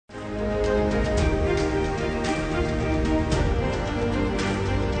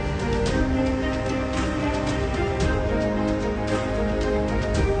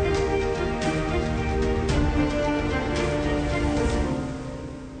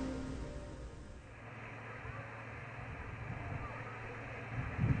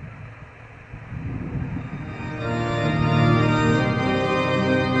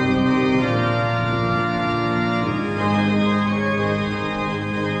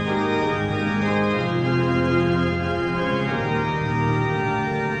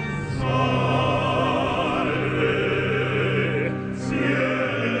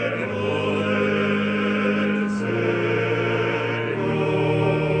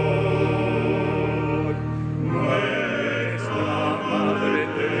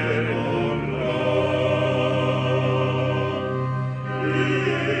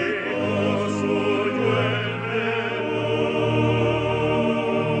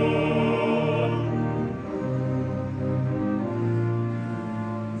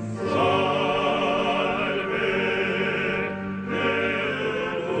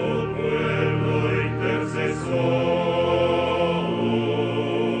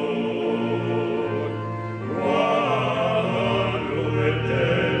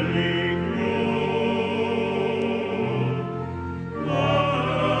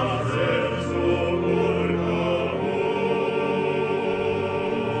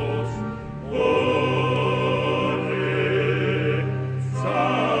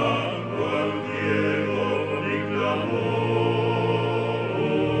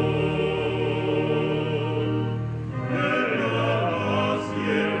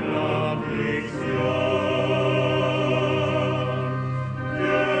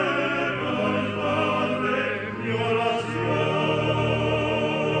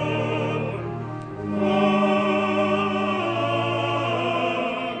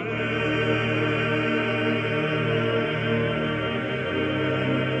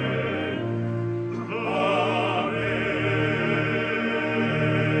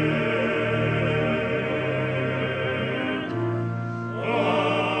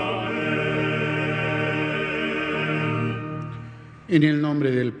En el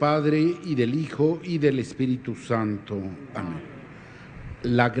nombre del Padre, y del Hijo, y del Espíritu Santo. Amén.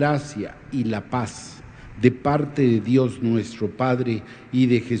 La gracia y la paz de parte de Dios nuestro Padre y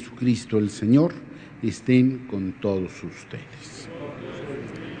de Jesucristo el Señor estén con todos ustedes.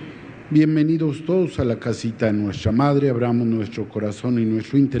 Bienvenidos todos a la casita de nuestra Madre. Abramos nuestro corazón y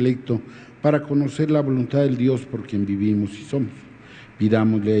nuestro intelecto para conocer la voluntad del Dios por quien vivimos y somos.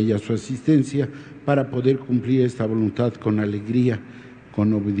 Pidámosle a ella su asistencia para poder cumplir esta voluntad con alegría,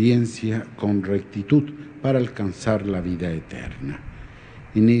 con obediencia, con rectitud, para alcanzar la vida eterna.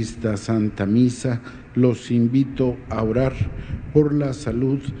 En esta Santa Misa los invito a orar por la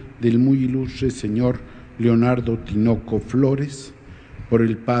salud del muy ilustre señor Leonardo Tinoco Flores, por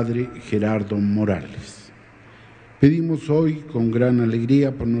el Padre Gerardo Morales. Pedimos hoy con gran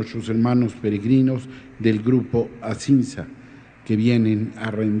alegría por nuestros hermanos peregrinos del grupo Acinza, que vienen a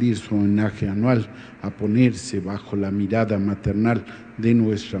rendir su homenaje anual, a ponerse bajo la mirada maternal de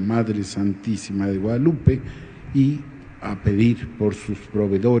nuestra Madre Santísima de Guadalupe y a pedir por sus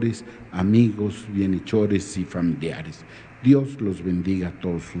proveedores, amigos, bienhechores y familiares. Dios los bendiga a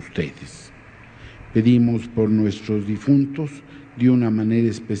todos ustedes. Pedimos por nuestros difuntos, de una manera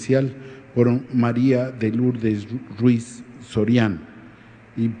especial, por María de Lourdes Ruiz Soriano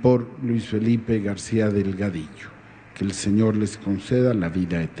y por Luis Felipe García Delgadillo. Que el Señor les conceda la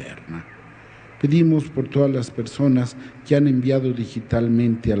vida eterna. Pedimos por todas las personas que han enviado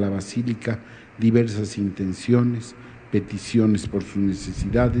digitalmente a la Basílica diversas intenciones, peticiones por sus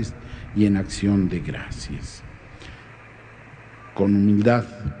necesidades y en acción de gracias. Con humildad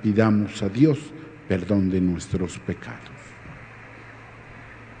pidamos a Dios perdón de nuestros pecados.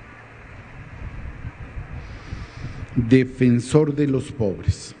 Defensor de los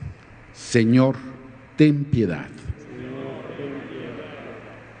pobres, Señor, ten piedad.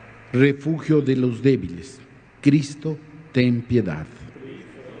 Refugio de los débiles, Cristo, ten piedad.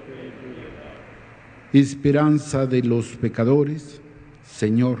 Esperanza de los pecadores,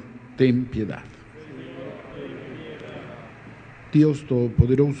 Señor, ten piedad. Dios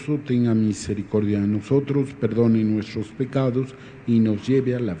Todopoderoso, tenga misericordia de nosotros, perdone nuestros pecados y nos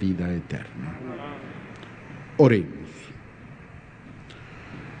lleve a la vida eterna. Oremos.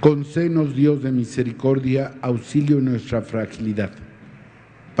 Concédenos, Dios de misericordia, auxilio en nuestra fragilidad,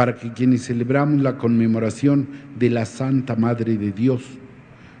 para que quienes celebramos la conmemoración de la Santa Madre de Dios,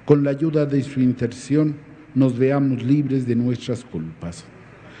 con la ayuda de su intercesión, nos veamos libres de nuestras culpas.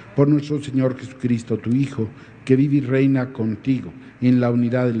 Por nuestro Señor Jesucristo, tu Hijo, que vive y reina contigo en la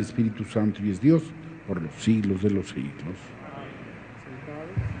unidad del Espíritu Santo y es Dios, por los siglos de los siglos.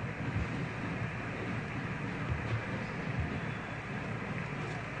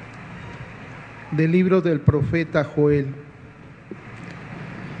 Del libro del profeta Joel.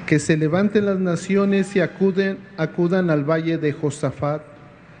 Que se levanten las naciones y acudan al valle de Josafat.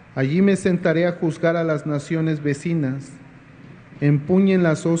 Allí me sentaré a juzgar a las naciones vecinas. Empuñen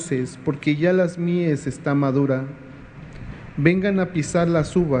las hoces, porque ya las mies está madura. Vengan a pisar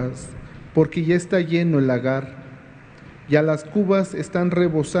las uvas, porque ya está lleno el lagar. Ya las cubas están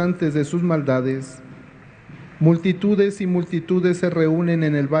rebosantes de sus maldades. Multitudes y multitudes se reúnen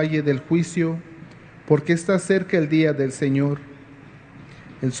en el valle del juicio, porque está cerca el día del Señor.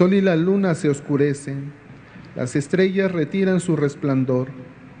 El sol y la luna se oscurecen, las estrellas retiran su resplandor.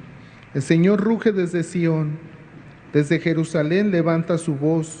 El Señor ruge desde Sión, desde Jerusalén levanta su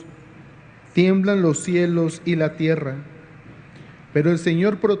voz, tiemblan los cielos y la tierra. Pero el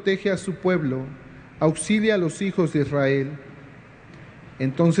Señor protege a su pueblo, auxilia a los hijos de Israel.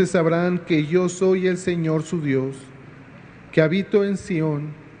 Entonces sabrán que yo soy el Señor su Dios, que habito en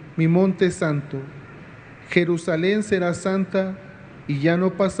Sión, mi monte santo. Jerusalén será santa, y ya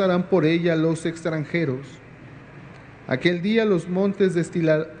no pasarán por ella los extranjeros. Aquel día los montes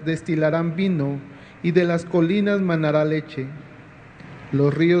destilarán vino, y de las colinas manará leche.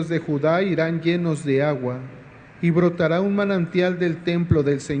 Los ríos de Judá irán llenos de agua, y brotará un manantial del templo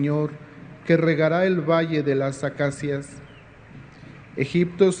del Señor, que regará el valle de las acacias.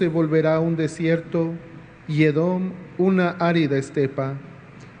 Egipto se volverá un desierto, y Edom una árida estepa,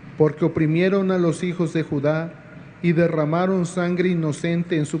 porque oprimieron a los hijos de Judá, y derramaron sangre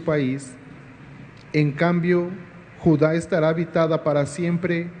inocente en su país. En cambio, Judá estará habitada para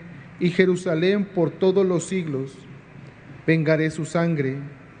siempre, y Jerusalén por todos los siglos. Vengaré su sangre,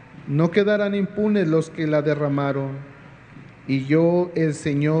 no quedarán impunes los que la derramaron, y yo, el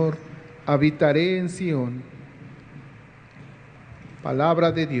Señor, habitaré en Sión.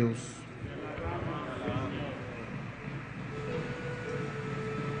 Palabra de Dios.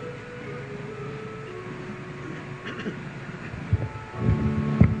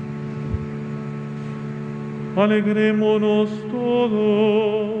 Alegrémonos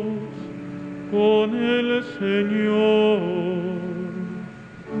todos con el Señor.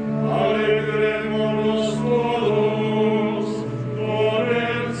 Alegrémonos todos con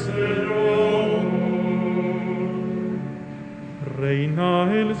el Señor. Reina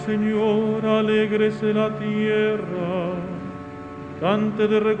el Señor, alégrese la tierra, cante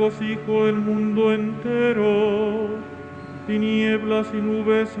de regocijo el mundo entero. Tinieblas y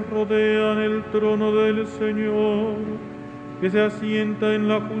nubes rodean el trono del Señor, que se asienta en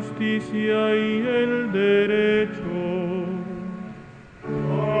la justicia y el derecho.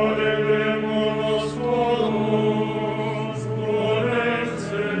 Alegrémonos todos con el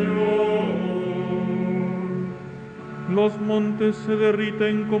Señor. Los montes se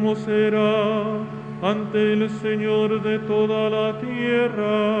derriten como cera ante el Señor de toda la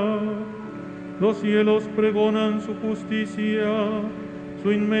tierra. Los cielos pregonan su justicia,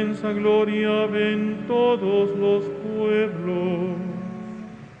 su inmensa gloria ven todos los pueblos.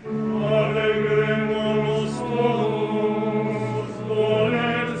 Alegrémonos todos con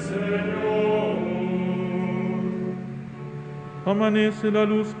el Señor. Amanece la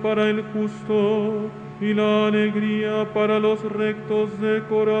luz para el justo y la alegría para los rectos de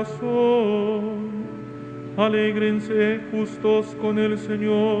corazón. Alégrense justos con el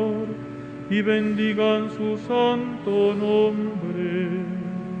Señor y bendigan su santo nombre.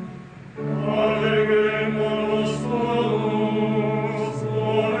 Alegrémonos todos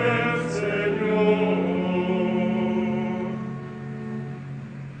con el Señor.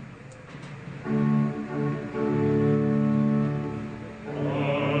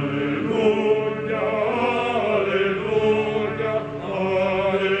 Aleluya, aleluya,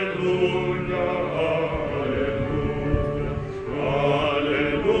 aleluya,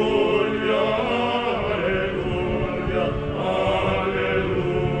 aleluya, aleluya,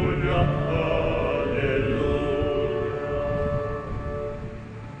 aleluya, aleluya.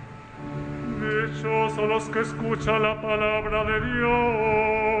 Dichosos los que escuchan la palabra de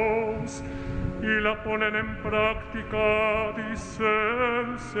Dios y la ponen en práctica, dice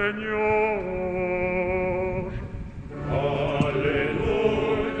el Señor.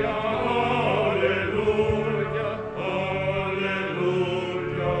 Aleluya, aleluya,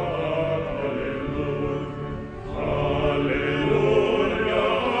 aleluya, aleluya,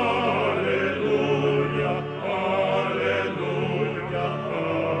 aleluya, aleluya,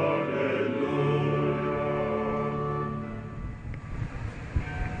 aleluya.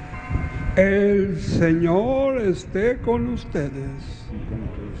 El Señor esté con ustedes.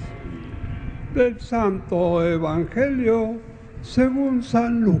 Del Santo Evangelio según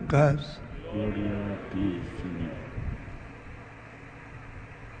San Lucas. Gloria a ti,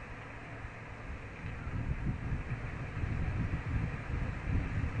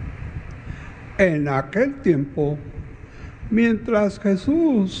 Señor. En aquel tiempo, mientras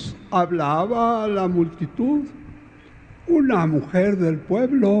Jesús hablaba a la multitud, una mujer del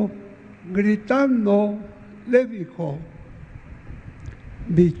pueblo, gritando, le dijo: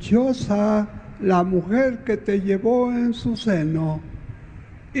 dichosa la mujer que te llevó en su seno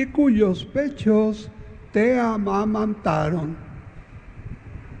y cuyos pechos te amamantaron.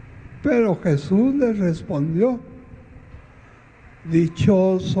 Pero Jesús les respondió: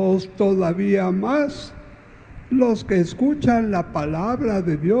 dichosos todavía más los que escuchan la palabra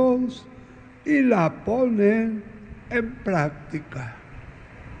de Dios y la ponen en práctica.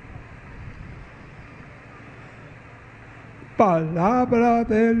 Palabra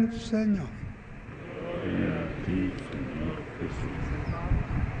del Señor. Gloria a ti, Señor Jesús.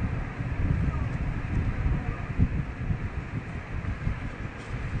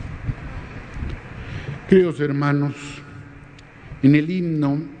 Queridos hermanos, en el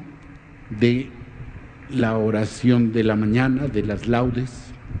himno de la oración de la mañana, de las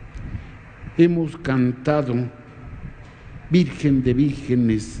laudes, hemos cantado: Virgen de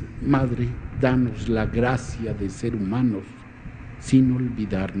vírgenes, Madre, danos la gracia de ser humanos sin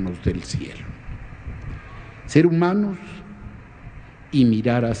olvidarnos del cielo. Ser humanos y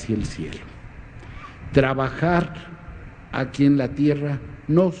mirar hacia el cielo. Trabajar aquí en la tierra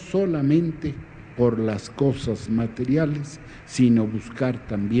no solamente por las cosas materiales, sino buscar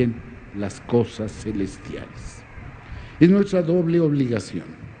también las cosas celestiales. Es nuestra doble obligación.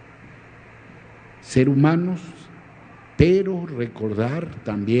 Ser humanos, pero recordar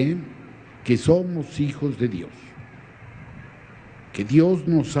también que somos hijos de Dios, que Dios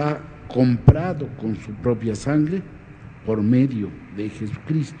nos ha comprado con su propia sangre por medio de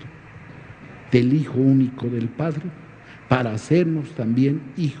Jesucristo, del Hijo único del Padre, para hacernos también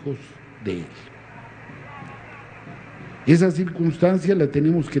hijos de Él. Esa circunstancia la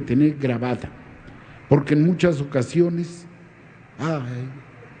tenemos que tener grabada, porque en muchas ocasiones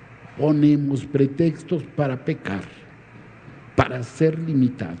ponemos pretextos para pecar, para ser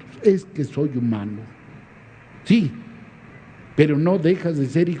limitados. Es que soy humano. Sí, pero no dejas de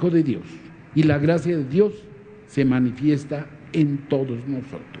ser hijo de Dios. Y la gracia de Dios se manifiesta en todos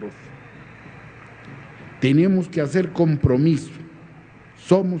nosotros. Tenemos que hacer compromiso.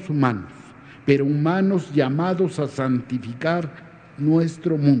 Somos humanos, pero humanos llamados a santificar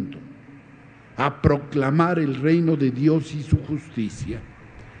nuestro mundo, a proclamar el reino de Dios y su justicia,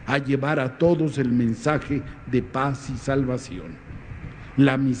 a llevar a todos el mensaje de paz y salvación.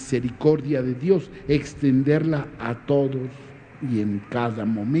 La misericordia de Dios, extenderla a todos y en cada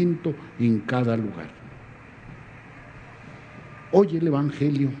momento, en cada lugar. Hoy el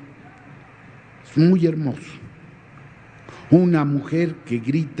Evangelio es muy hermoso. Una mujer que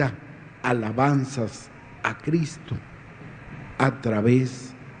grita alabanzas a Cristo a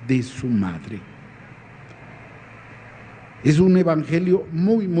través de su madre. Es un evangelio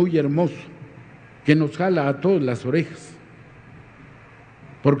muy, muy hermoso que nos jala a todas las orejas,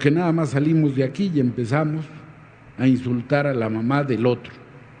 porque nada más salimos de aquí y empezamos a insultar a la mamá del otro,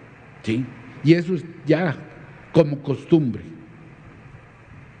 ¿sí? Y eso es ya como costumbre.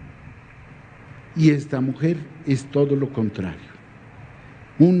 Y esta mujer es todo lo contrario.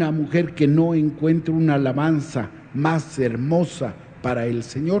 Una mujer que no encuentra una alabanza más hermosa para el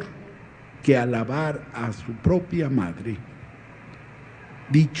Señor que alabar a su propia madre.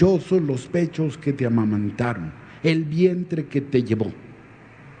 Dichosos los pechos que te amamantaron, el vientre que te llevó.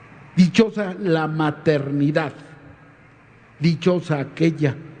 Dichosa la maternidad, dichosa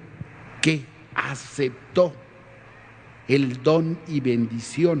aquella que aceptó el don y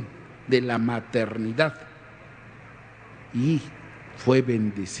bendición de la maternidad y fue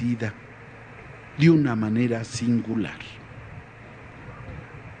bendecida de una manera singular.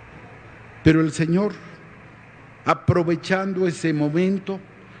 Pero el Señor, aprovechando ese momento,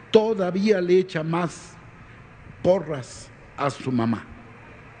 todavía le echa más porras a su mamá.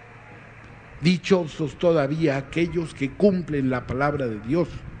 Dichosos todavía aquellos que cumplen la palabra de Dios,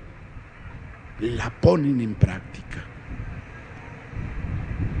 la ponen en práctica.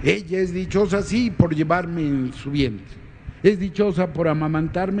 Ella es dichosa, sí, por llevarme en su vientre. Es dichosa por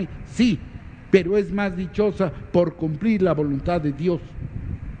amamantarme, sí, pero es más dichosa por cumplir la voluntad de Dios,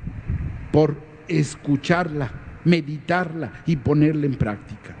 por escucharla, meditarla y ponerla en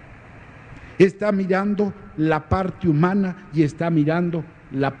práctica. Está mirando la parte humana y está mirando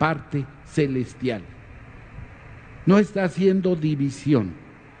la parte celestial. No está haciendo división,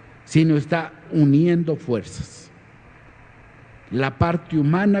 sino está uniendo fuerzas. La parte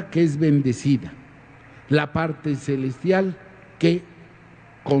humana que es bendecida, la parte celestial que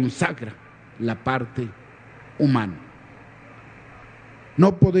consagra la parte humana.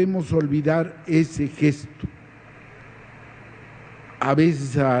 No podemos olvidar ese gesto. A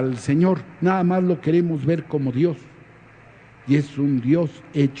veces al Señor nada más lo queremos ver como Dios, y es un Dios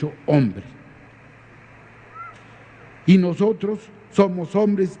hecho hombre. Y nosotros somos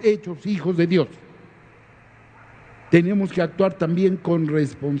hombres hechos hijos de Dios. Tenemos que actuar también con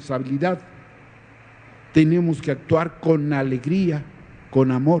responsabilidad, tenemos que actuar con alegría,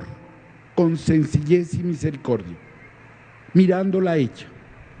 con amor, con sencillez y misericordia, mirándola ella,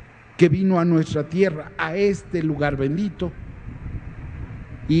 que vino a nuestra tierra, a este lugar bendito,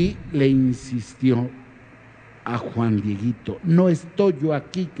 y le insistió a Juan Dieguito: no estoy yo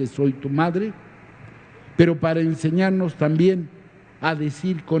aquí que soy tu madre, pero para enseñarnos también a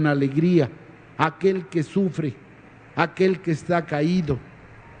decir con alegría aquel que sufre, aquel que está caído,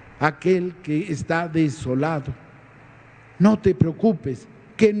 aquel que está desolado: no te preocupes,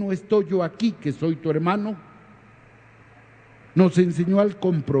 que no estoy yo aquí, que soy tu hermano. Nos enseñó al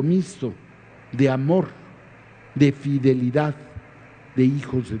compromiso de amor, de fidelidad, de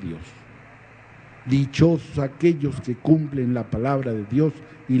hijos de Dios. Dichosos aquellos que cumplen la palabra de Dios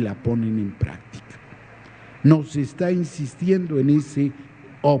y la ponen en práctica. Nos está insistiendo en ese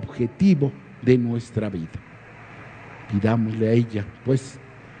objetivo de nuestra vida. Pidámosle a ella, pues,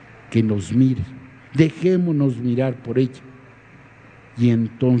 que nos mire, dejémonos mirar por ella, y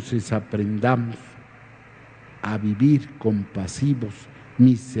entonces aprendamos a vivir compasivos,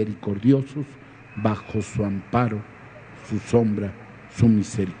 misericordiosos, bajo su amparo, su sombra, su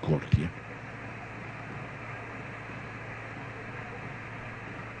misericordia.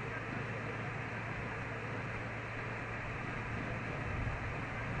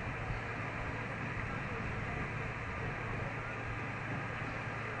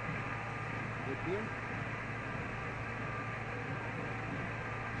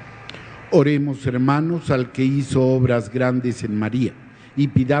 Oremos, hermanos, al que hizo obras grandes en María y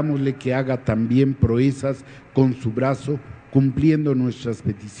pidámosle que haga también proezas con su brazo, cumpliendo nuestras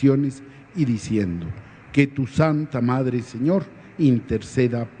peticiones y diciendo: que tu Santa Madre, Señor,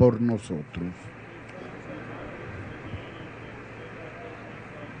 interceda por nosotros.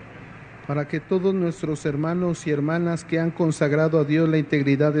 Para que todos nuestros hermanos y hermanas que han consagrado a Dios la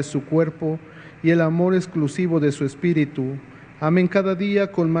integridad de su cuerpo y el amor exclusivo de su espíritu, amen cada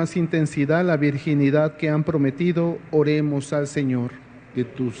día con más intensidad la virginidad que han prometido, oremos al Señor. Que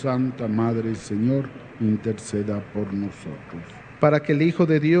tu Santa Madre, Señor, interceda por nosotros. Para que el Hijo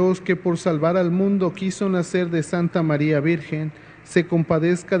de Dios, que por salvar al mundo quiso nacer de Santa María Virgen, se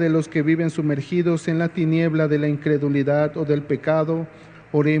compadezca de los que viven sumergidos en la tiniebla de la incredulidad o del pecado,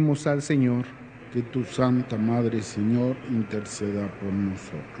 oremos al Señor. Que tu Santa Madre, Señor, interceda por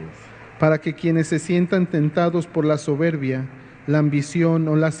nosotros. Para que quienes se sientan tentados por la soberbia, la ambición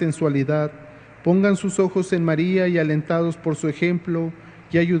o la sensualidad, pongan sus ojos en María y alentados por su ejemplo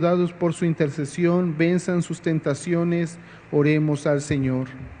y ayudados por su intercesión, venzan sus tentaciones, oremos al Señor.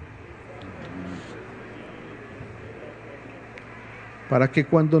 Para que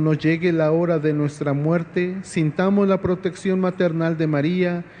cuando nos llegue la hora de nuestra muerte, sintamos la protección maternal de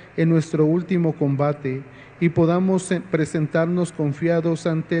María en nuestro último combate y podamos presentarnos confiados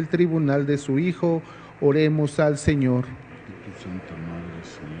ante el tribunal de su Hijo, oremos al Señor.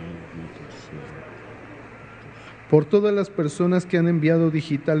 Por todas las personas que han enviado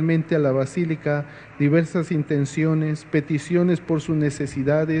digitalmente a la Basílica diversas intenciones, peticiones por sus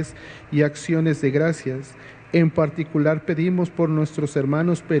necesidades y acciones de gracias. En particular pedimos por nuestros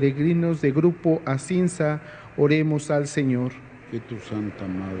hermanos peregrinos de Grupo Acinza, oremos al Señor. Que tu Santa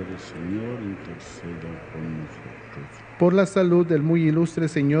Madre, Señor, interceda por nosotros. Por la salud del muy ilustre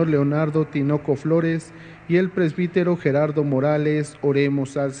señor Leonardo Tinoco Flores y el presbítero Gerardo Morales,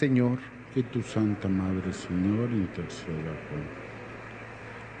 oremos al Señor. Que tu Santa Madre, Señor, interceda por nosotros.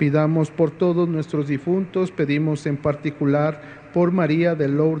 Pidamos por todos nuestros difuntos, pedimos en particular por María de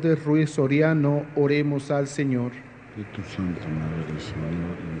Lourdes Ruiz Soriano, oremos al Señor. Que tu Santa Madre,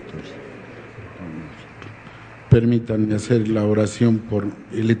 Señor, interceda por nosotros. Permítanme hacer la oración por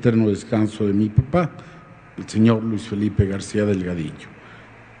el eterno descanso de mi papá, el señor Luis Felipe García Delgadillo.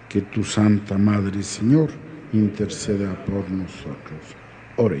 Que tu Santa Madre, Señor, interceda por nosotros.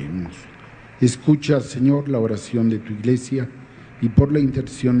 Oremos. Escucha, Señor, la oración de tu Iglesia y por la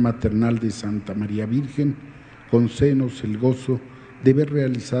intercesión maternal de Santa María Virgen, concédenos el gozo de ver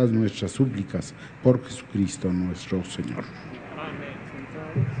realizadas nuestras súplicas por Jesucristo nuestro Señor.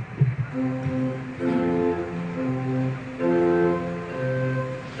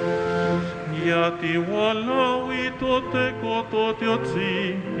 Yati walawi tote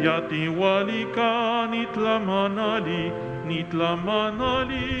kototiotsi, yati walika nitlamanali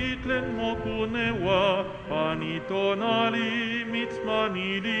tlen mokunewa, panitonali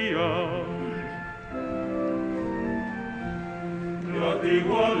mitzmanilia. Yati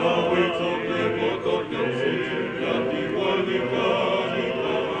walawi tote kototiotsi, yati walika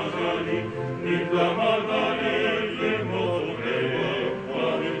nitlamanali tlen mokunewa,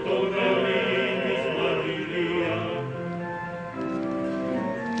 panitonali.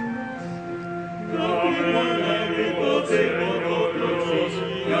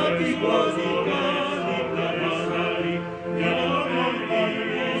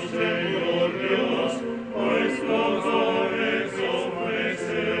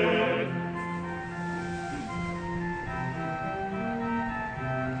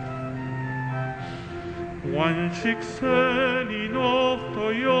 One shikseli nofto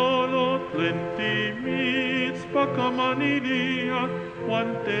yolot lentimits pakamanilia,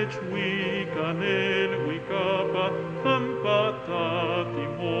 one tech wikanel wikapa, ampatati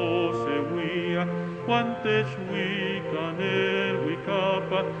mosewia, one tech wikanel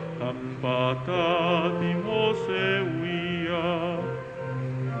wikapa, ampatati mosewia.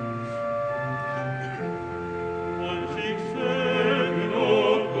 One shikseli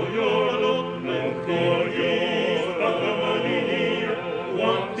nofto yolot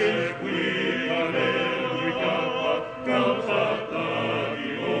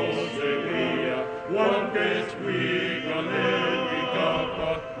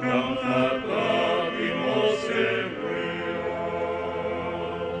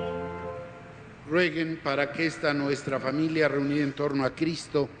Rueguen para que esta nuestra familia reunida en torno a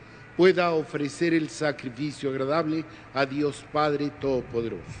Cristo pueda ofrecer el sacrificio agradable a Dios Padre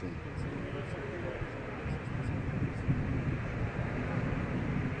Todopoderoso.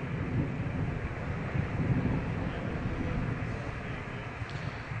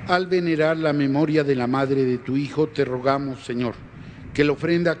 Al venerar la memoria de la madre de tu Hijo, te rogamos, Señor, Que la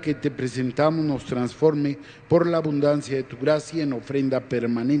ofrenda que te presentamos nos transforme por la abundancia de tu gracia en ofrenda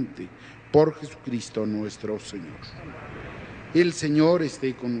permanente, por Jesucristo nuestro Señor. El Señor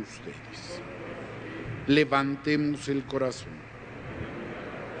esté con ustedes. Levantemos el corazón.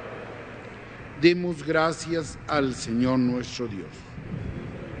 Demos gracias al Señor nuestro Dios.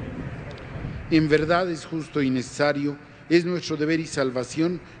 En verdad es justo y necesario, es nuestro deber y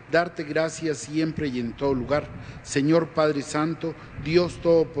salvación, darte gracias siempre y en todo lugar, Señor Padre Santo, Dios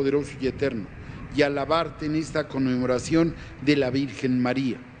Todopoderoso y Eterno, y alabarte en esta conmemoración de la Virgen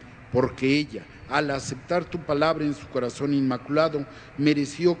María, porque ella, al aceptar tu palabra en su corazón inmaculado,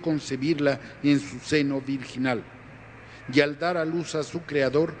 mereció concebirla en su seno virginal, y al dar a luz a su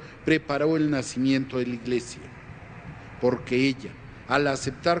Creador, preparó el nacimiento de la Iglesia, porque ella, al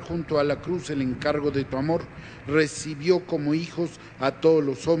aceptar junto a la cruz el encargo de tu amor, recibió como hijos a todos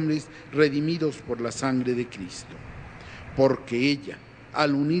los hombres redimidos por la sangre de Cristo. Porque ella,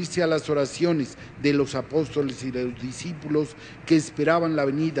 al unirse a las oraciones de los apóstoles y de los discípulos que esperaban la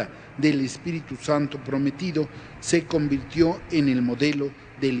venida del Espíritu Santo prometido, se convirtió en el modelo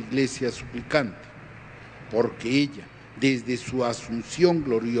de la Iglesia suplicante. Porque ella, desde su asunción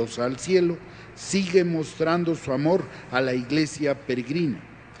gloriosa al cielo, sigue mostrando su amor a la Iglesia peregrina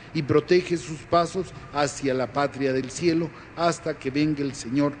y protege sus pasos hacia la patria del cielo hasta que venga el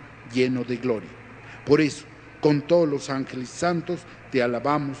Señor lleno de gloria. Por eso, con todos los ángeles santos, te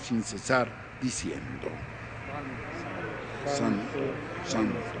alabamos sin cesar, diciendo: Santo,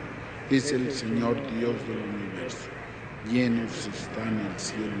 Santo, es el Señor Dios del universo. Llenos están el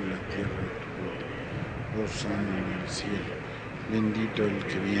cielo y la tierra de tu gloria. Hosana en el cielo. Bendito el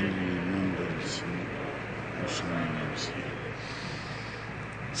que viene en el nombre del Señor. Hosana en el cielo.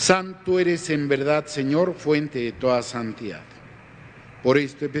 Santo eres en verdad, Señor, fuente de toda santidad. Por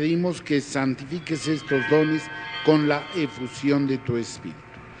esto te pedimos que santifiques estos dones con la efusión de tu Espíritu,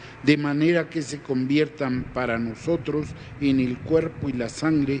 de manera que se conviertan para nosotros en el cuerpo y la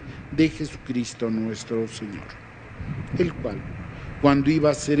sangre de Jesucristo nuestro Señor, el cual, cuando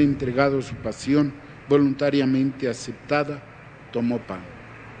iba a ser entregado a su pasión voluntariamente aceptada, tomó pan.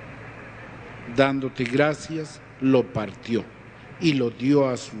 Dándote gracias, lo partió y lo dio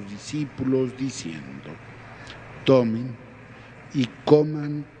a sus discípulos diciendo: tomen y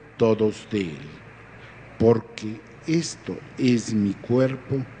coman todos de él, porque esto es mi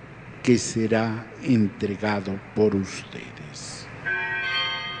cuerpo que será entregado por ustedes.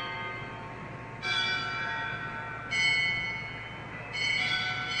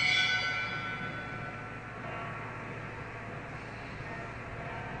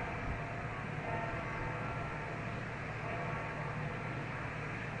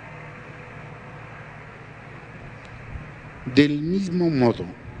 Del mismo modo,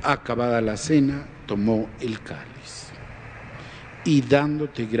 acabada la cena, tomó el cáliz y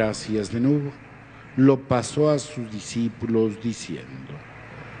dándote gracias de nuevo, lo pasó a sus discípulos diciendo: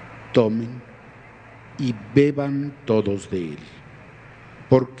 tomen y beban todos de él,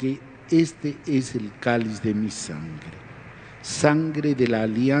 porque este es el cáliz de mi sangre, sangre de la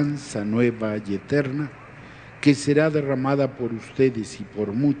alianza nueva y eterna, que será derramada por ustedes y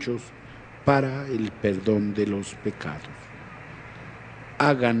por muchos para el perdón de los pecados.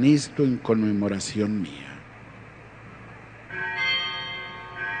 Hagan esto en conmemoración mía.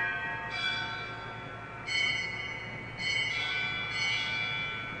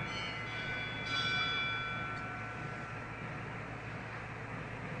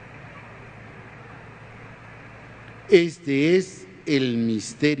 Este es el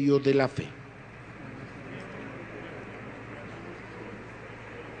misterio de la fe.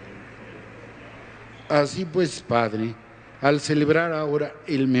 Así pues, Padre, al celebrar ahora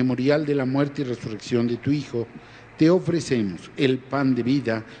el memorial de la muerte y resurrección de tu Hijo, te ofrecemos el pan de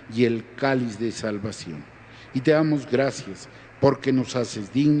vida y el cáliz de salvación. Y te damos gracias porque nos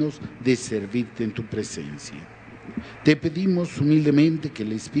haces dignos de servirte en tu presencia. Te pedimos humildemente que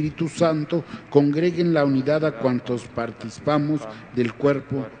el Espíritu Santo congregue en la unidad a cuantos participamos del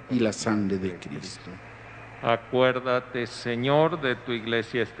cuerpo y la sangre de Cristo. Acuérdate, Señor, de tu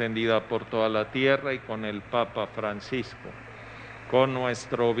iglesia extendida por toda la tierra y con el Papa Francisco, con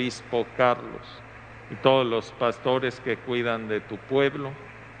nuestro obispo Carlos y todos los pastores que cuidan de tu pueblo,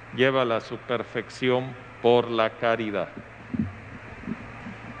 llévala a su perfección por la caridad.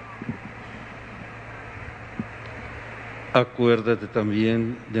 Acuérdate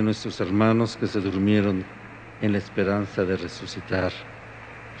también de nuestros hermanos que se durmieron en la esperanza de resucitar.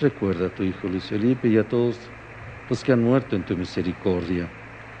 Recuerda a tu Hijo Luis Felipe y a todos los que han muerto en tu misericordia.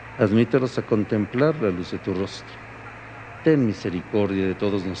 Admítelos a contemplar la luz de tu rostro. Ten misericordia de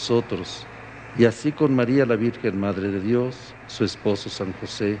todos nosotros, y así con María la Virgen Madre de Dios, su esposo San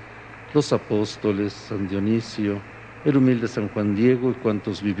José, los apóstoles, San Dionisio, el humilde San Juan Diego y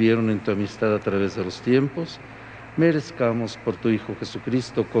cuantos vivieron en tu amistad a través de los tiempos, merezcamos por tu Hijo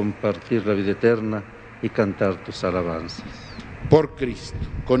Jesucristo compartir la vida eterna y cantar tus alabanzas. Por Cristo,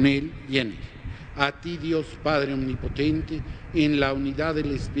 con Él y en Él. A ti, Dios Padre Omnipotente, en la unidad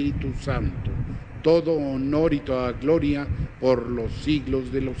del Espíritu Santo, todo honor y toda gloria por los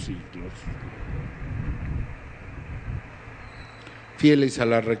siglos de los siglos. Fieles a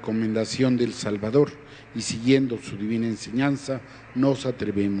la recomendación del Salvador y siguiendo su divina enseñanza, nos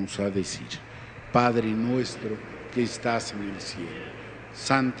atrevemos a decir: Padre nuestro que estás en el cielo,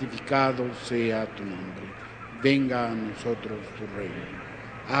 santificado sea tu nombre. Venga a nosotros tu reino.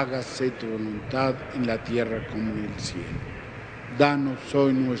 Hágase tu voluntad en la tierra como en el cielo. Danos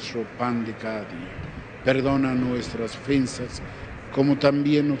hoy nuestro pan de cada día. Perdona nuestras ofensas, como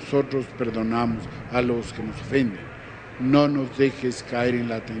también nosotros perdonamos a los que nos ofenden. No nos dejes caer en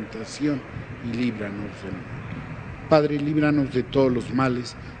la tentación y líbranos del mal. Padre, líbranos de todos los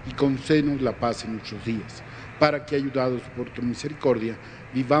males y concédenos la paz en nuestros días, para que, ayudados por tu misericordia,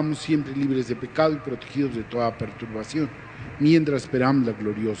 vivamos siempre libres de pecado y protegidos de toda perturbación, mientras esperamos la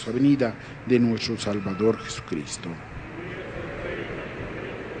gloriosa venida de nuestro Salvador Jesucristo.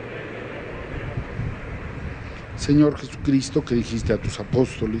 Señor Jesucristo, que dijiste a tus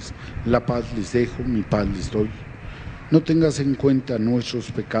apóstoles: la paz les dejo, mi paz les doy. No tengas en cuenta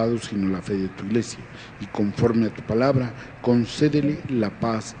nuestros pecados, sino la fe de tu Iglesia, y conforme a tu palabra, concédele la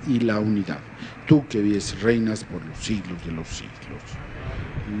paz y la unidad, tú que vives y reinas por los siglos de los siglos.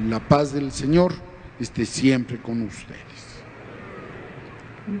 La paz del Señor esté siempre con ustedes.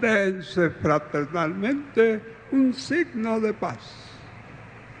 Dense fraternalmente un signo de paz.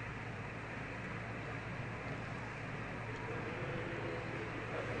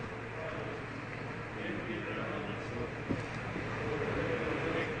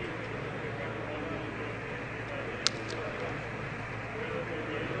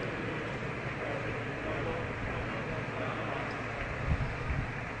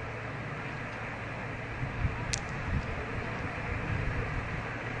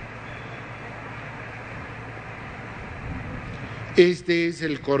 Este es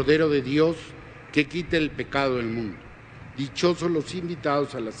el Cordero de Dios que quita el pecado del mundo. Dichosos los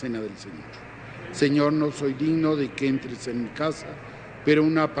invitados a la cena del Señor. Señor, no soy digno de que entres en mi casa, pero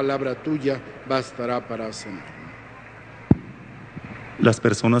una palabra tuya bastará para sanarme. Las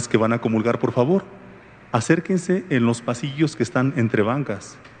personas que van a comulgar, por favor, acérquense en los pasillos que están entre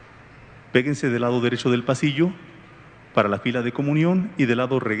bancas. Péguense del lado derecho del pasillo para la fila de comunión y del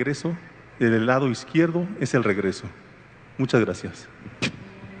lado izquierdo es el regreso. Muchas gracias.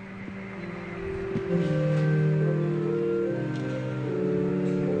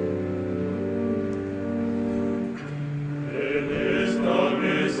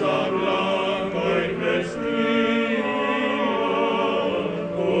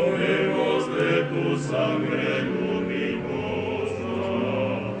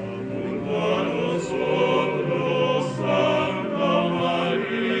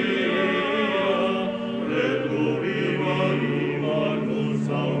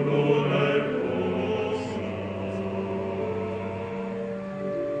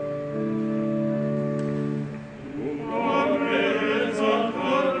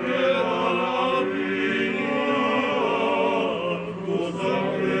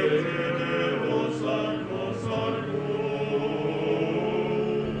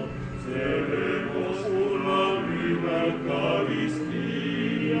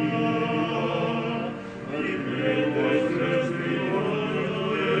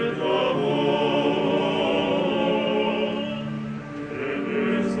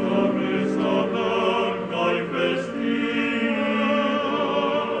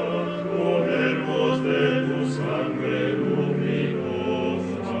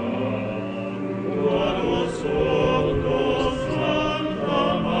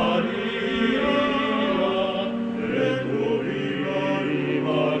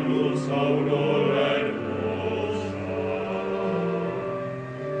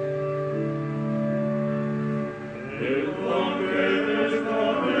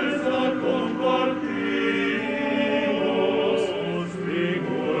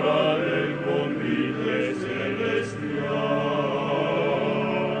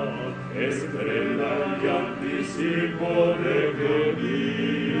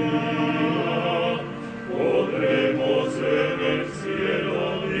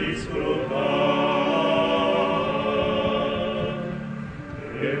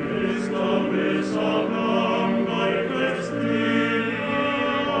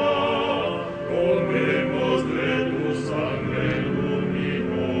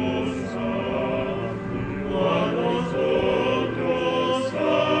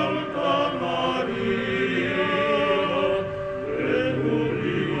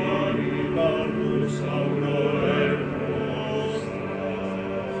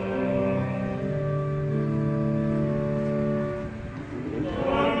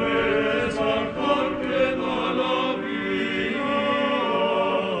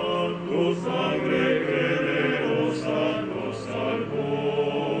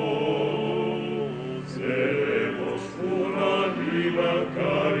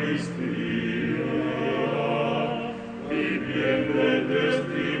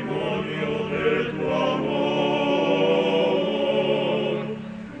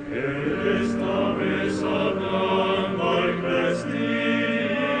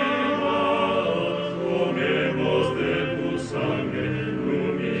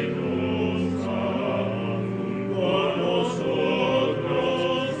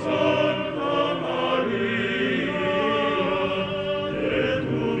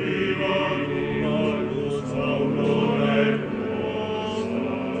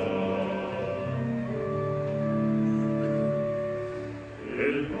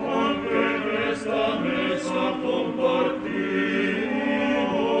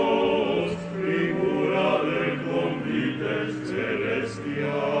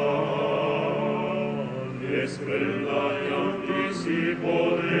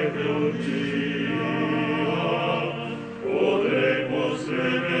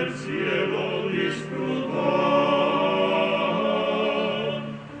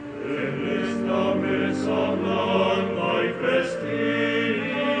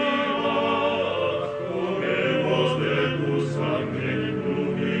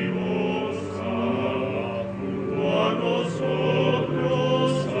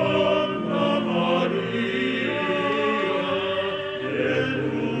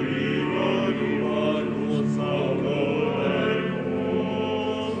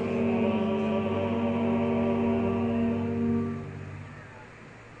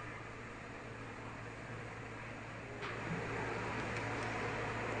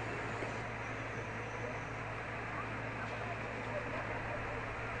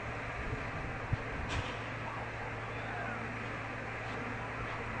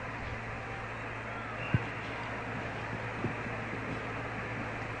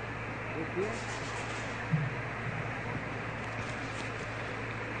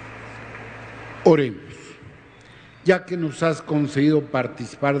 Oremos. Ya que nos has concedido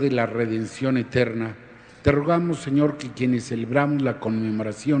participar de la redención eterna, te rogamos, Señor, que quienes celebramos la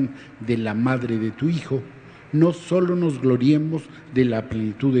conmemoración de la Madre de tu Hijo, no solo nos gloriemos de la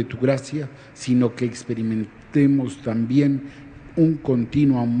plenitud de tu gracia, sino que experimentemos también un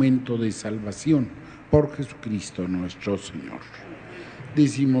continuo aumento de salvación por Jesucristo nuestro Señor.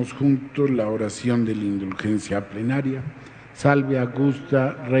 Decimos juntos la oración de la indulgencia plenaria. Salve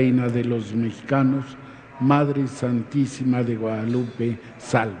Augusta, Reina de los mexicanos, Madre Santísima de Guadalupe,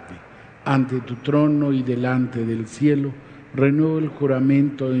 salve. Ante tu trono y delante del cielo, renuevo el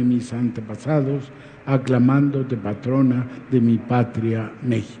juramento de mis antepasados, aclamándote patrona de mi patria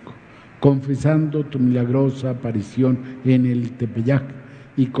México, confesando tu milagrosa aparición en el Tepeyac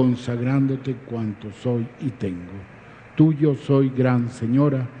y consagrándote cuanto soy y tengo. Tuyo soy, gran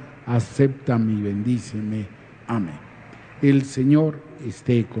Señora, acéptame y bendíceme. Amén. El Señor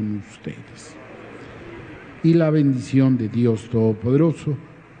esté con ustedes. Y la bendición de Dios Todopoderoso,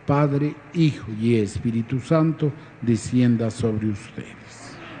 Padre, Hijo y Espíritu Santo, descienda sobre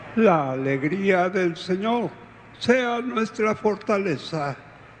ustedes. La alegría del Señor sea nuestra fortaleza.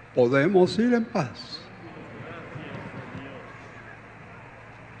 Podemos ir en paz.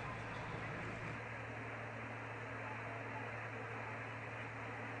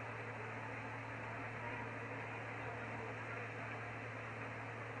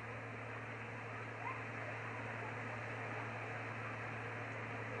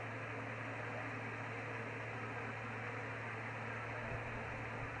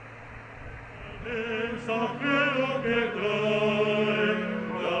 Mensajero que trae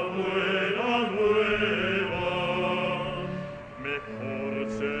la buena nueva, mejor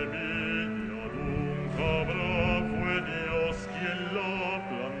semilla nunca habrá, fue Dios quien la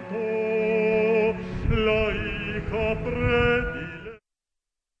plantó, la hija predilecta.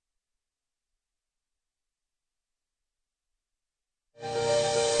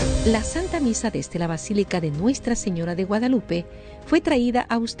 La Santa Misa desde la Basílica de Nuestra Señora de Guadalupe fue traída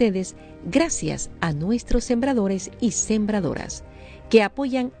a ustedes gracias a nuestros sembradores y sembradoras, que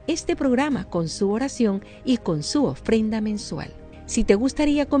apoyan este programa con su oración y con su ofrenda mensual. Si te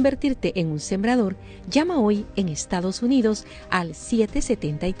gustaría convertirte en un sembrador, llama hoy en Estados Unidos al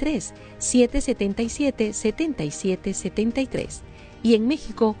 773-777-7773 y en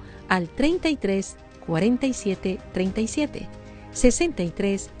México al 33 47 37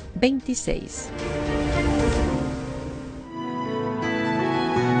 63 26.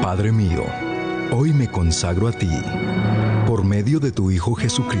 Padre mío, hoy me consagro a ti, por medio de tu Hijo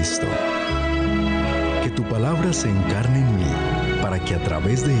Jesucristo. Que tu palabra se encarne en mí, para que a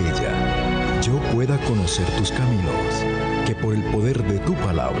través de ella yo pueda conocer tus caminos, que por el poder de tu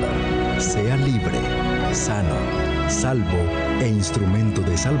palabra sea libre, sano, salvo e instrumento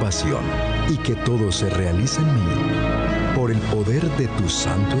de salvación, y que todo se realice en mí por el poder de tu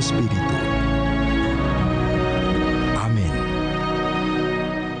Santo Espíritu. Amén.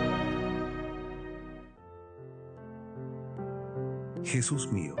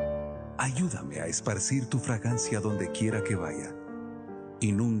 Jesús mío, ayúdame a esparcir tu fragancia donde quiera que vaya.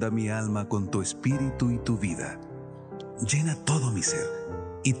 Inunda mi alma con tu espíritu y tu vida. Llena todo mi ser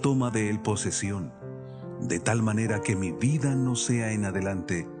y toma de él posesión, de tal manera que mi vida no sea en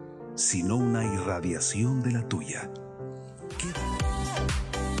adelante, sino una irradiación de la tuya.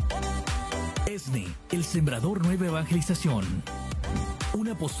 ESNE, El Sembrador Nueva Evangelización. Un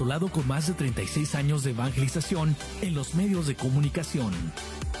apostolado con más de 36 años de evangelización en los medios de comunicación,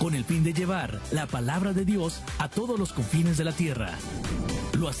 con el fin de llevar la palabra de Dios a todos los confines de la tierra.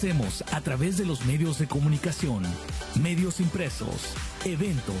 Lo hacemos a través de los medios de comunicación, medios impresos,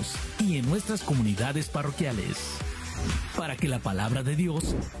 eventos y en nuestras comunidades parroquiales. Para que la palabra de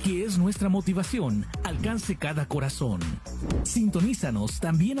Dios, que es nuestra motivación, alcance cada corazón. Sintonízanos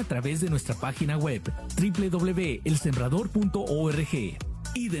también a través de nuestra página web www.elsembrador.org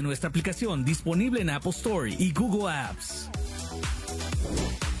y de nuestra aplicación disponible en Apple Store y Google Apps.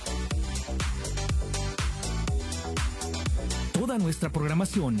 Toda nuestra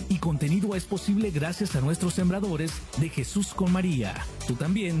programación y contenido es posible gracias a nuestros sembradores de Jesús con María. Tú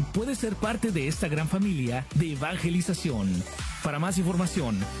también puedes ser parte de esta gran familia de evangelización. Para más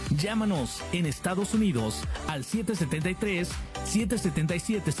información, llámanos en Estados Unidos al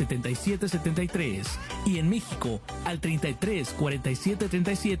 773-777-7773 y en México al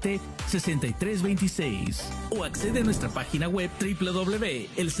 33-4737-6326 o accede a nuestra página web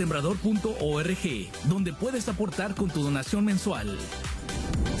www.elsembrador.org, donde puedes aportar con tu donación mensual.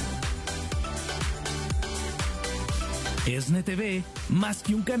 ESNE TV, más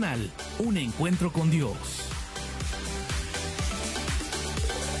que un canal, un encuentro con Dios.